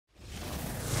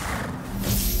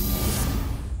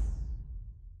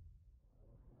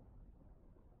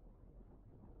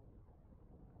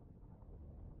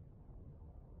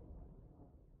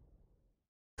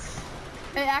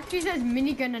It actually says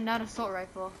minigun and not assault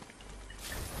rifle.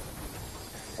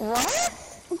 What?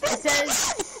 It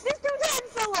says. This dude's head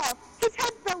fell off. His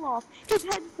head fell off. His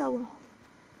head fell off.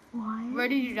 Why? Where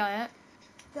did you die at?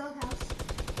 Doghouse.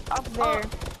 Up there.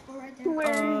 Oh, right there.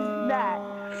 Where's that?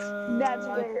 That's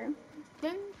where. I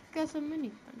think that's a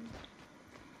minigun.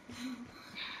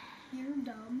 You're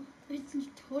dumb. It's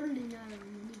totally not a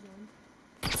minigun.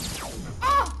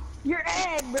 Oh! You're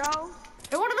Ed, bro.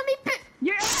 It won't let me pick.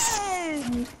 You're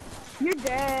Ed. You're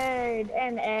dead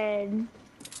and Ed.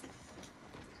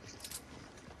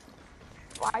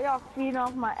 Why y'all feeding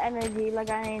off my energy like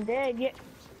I ain't dead yet?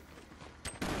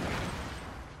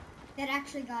 That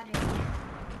actually got it.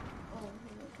 Oh,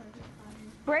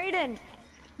 Brayden,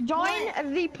 join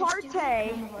What? the party.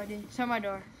 Shut my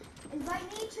door.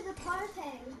 invite me to the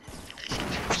party.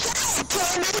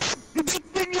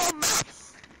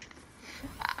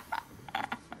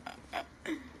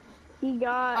 He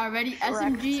got. Already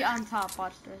SMG on top.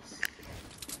 Watch this.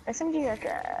 SMG are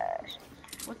trash.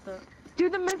 What the? Do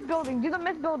the myth building. Do the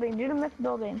myth building. Do the myth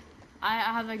building. I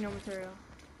have like no material.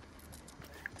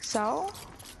 So?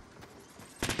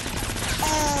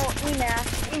 Oh,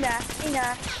 enough.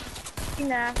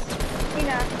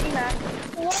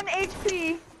 1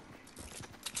 HP.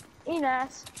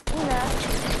 Enough.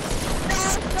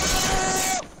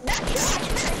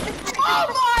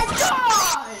 Oh